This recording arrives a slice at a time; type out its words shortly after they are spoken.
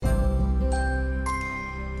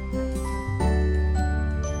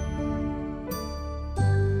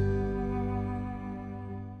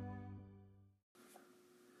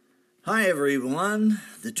Hi everyone,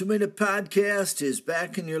 the 2-Minute PodCast is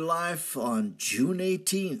back in your life on June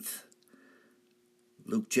 18th.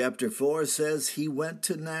 Luke chapter 4 says he went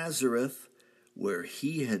to Nazareth where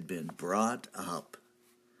he had been brought up.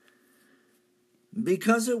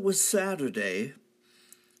 Because it was Saturday,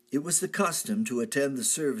 it was the custom to attend the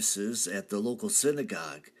services at the local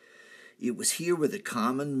synagogue. It was here where the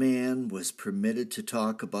common man was permitted to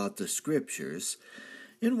talk about the scriptures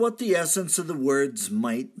and what the essence of the words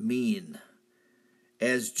might mean.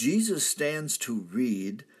 As Jesus stands to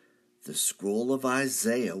read, the scroll of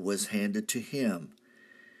Isaiah was handed to him.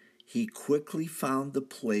 He quickly found the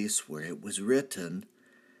place where it was written,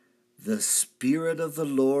 "The Spirit of the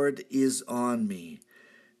Lord is on me,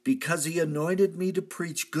 because he anointed me to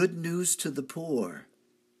preach good news to the poor.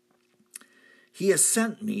 He has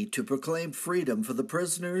sent me to proclaim freedom for the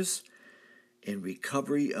prisoners and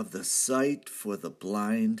recovery of the sight for the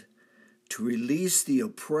blind, to release the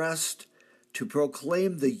oppressed, to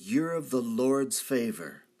proclaim the year of the Lord's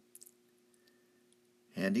favor."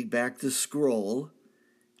 Handing back the scroll,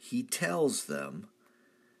 he tells them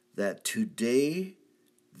that today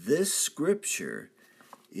this scripture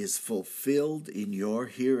is fulfilled in your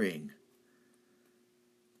hearing.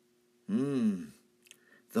 The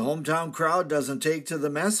hometown crowd doesn't take to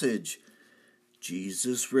the message.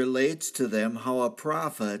 Jesus relates to them how a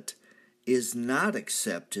prophet is not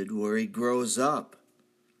accepted where he grows up.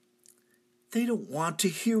 They don't want to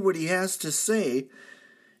hear what he has to say,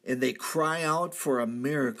 and they cry out for a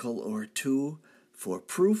miracle or two for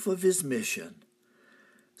proof of his mission.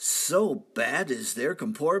 So bad is their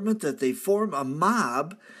comportment that they form a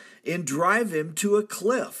mob and drive him to a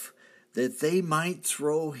cliff that they might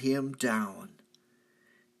throw him down.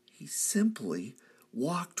 He simply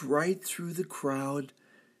walked right through the crowd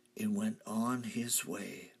and went on his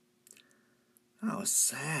way. How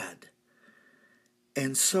sad.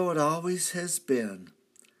 And so it always has been.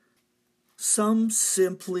 Some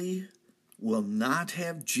simply will not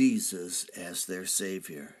have Jesus as their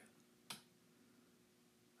Savior.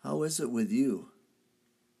 How is it with you?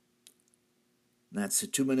 That's the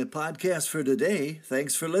 2-Minute Podcast for today.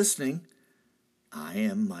 Thanks for listening. I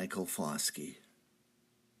am Michael Foskey.